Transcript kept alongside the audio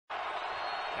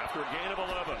after a gain of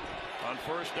 11 on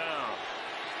first down.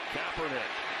 Kaepernick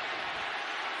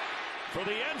for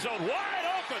the end zone, wide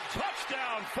open,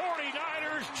 touchdown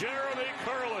 49ers, Jeremy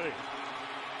Curley.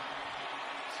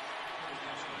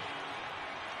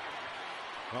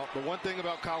 Well, the one thing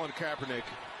about Colin Kaepernick,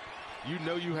 you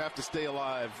know you have to stay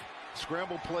alive.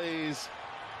 Scramble plays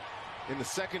in the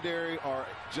secondary are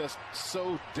just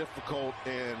so difficult,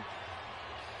 and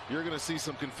you're going to see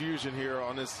some confusion here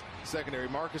on this secondary.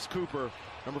 Marcus Cooper,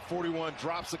 number 41,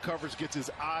 drops the coverage, gets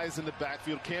his eyes in the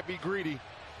backfield. Can't be greedy.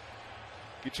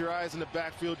 Get your eyes in the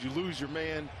backfield, you lose your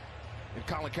man, and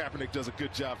Colin Kaepernick does a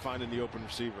good job finding the open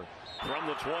receiver. From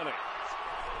the 20.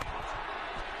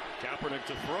 Kaepernick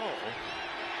to throw.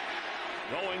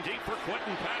 Going deep for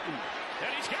Quentin Patton.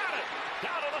 And he's got it!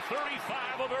 Down to the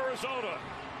 35 of Arizona.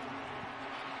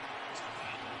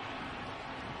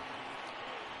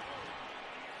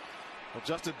 Well,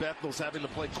 Justin Bethel's having to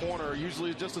play corner,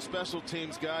 usually just a special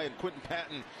teams guy, and Quentin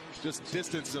Patton just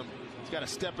distanced him. He's got a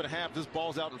step and a half. This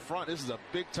ball's out in front. This is a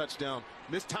big touchdown.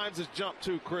 Mistimes his jump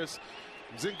too, Chris.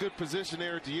 He was in good position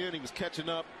there at the end. He was catching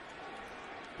up.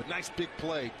 But nice big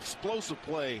play, explosive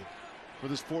play for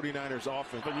this 49ers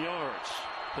offense. Yards.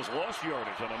 Has lost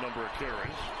yardage on a number of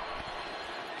carries.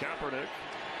 Kaepernick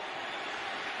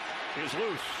is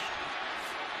loose.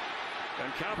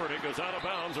 And Kaepernick is out of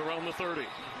bounds around the 30.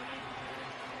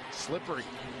 Slippery.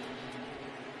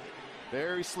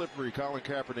 Very slippery, Colin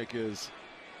Kaepernick is.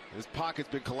 His pocket's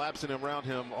been collapsing around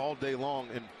him all day long,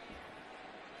 and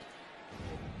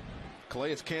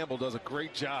Calais Campbell does a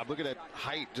great job. Look at that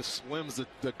height, just swims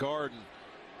the guard. And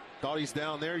thought he's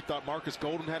down there. He thought Marcus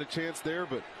Golden had a chance there,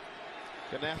 but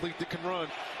got an athlete that can run.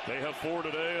 They have 4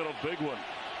 today and a big one.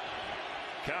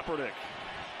 Kaepernick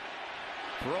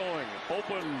throwing,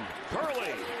 open,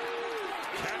 Curley.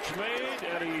 Catch made,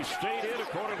 and he stayed in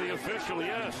according to the official,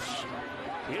 yes.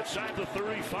 Inside the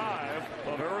 35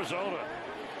 of Arizona.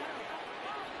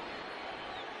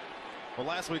 Well,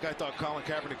 last week I thought Colin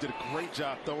Kaepernick did a great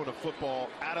job throwing the football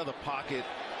out of the pocket.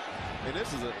 And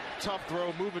this is a tough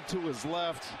throw, moving to his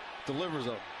left, delivers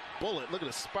a bullet. Look at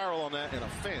the spiral on that, and a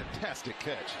fantastic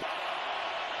catch.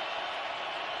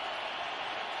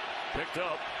 Picked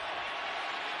up.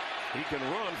 He can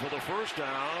run for the first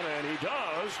down, and he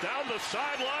does. Down the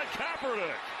sideline,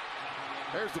 Kaepernick.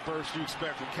 There's the burst you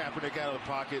expect from Kaepernick out of the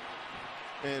pocket.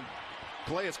 And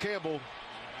Calais Campbell,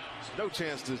 no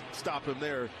chance to stop him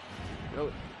there. You know,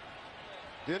 at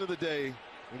the end of the day,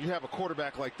 when you have a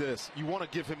quarterback like this, you want to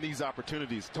give him these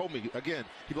opportunities. Told me, again,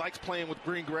 he likes playing with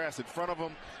green grass in front of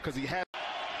him because he had.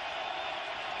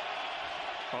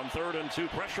 On 3rd and 2,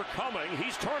 pressure coming.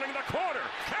 He's turning the corner.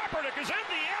 Kaepernick is in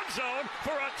the end zone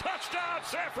for a touchdown,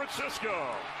 San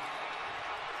Francisco.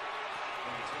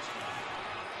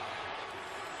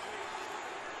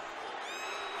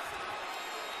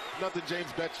 Nothing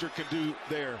James Betcher can do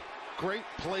there. Great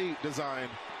play design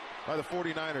by the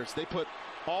 49ers. They put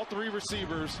all 3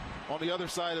 receivers on the other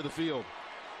side of the field.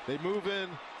 They move in,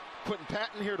 putting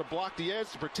Patton here to block the edge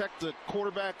to protect the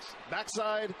quarterback's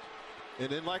backside. And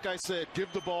then, like I said,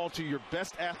 give the ball to your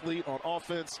best athlete on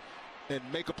offense and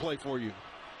make a play for you.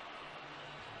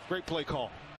 Great play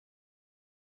call.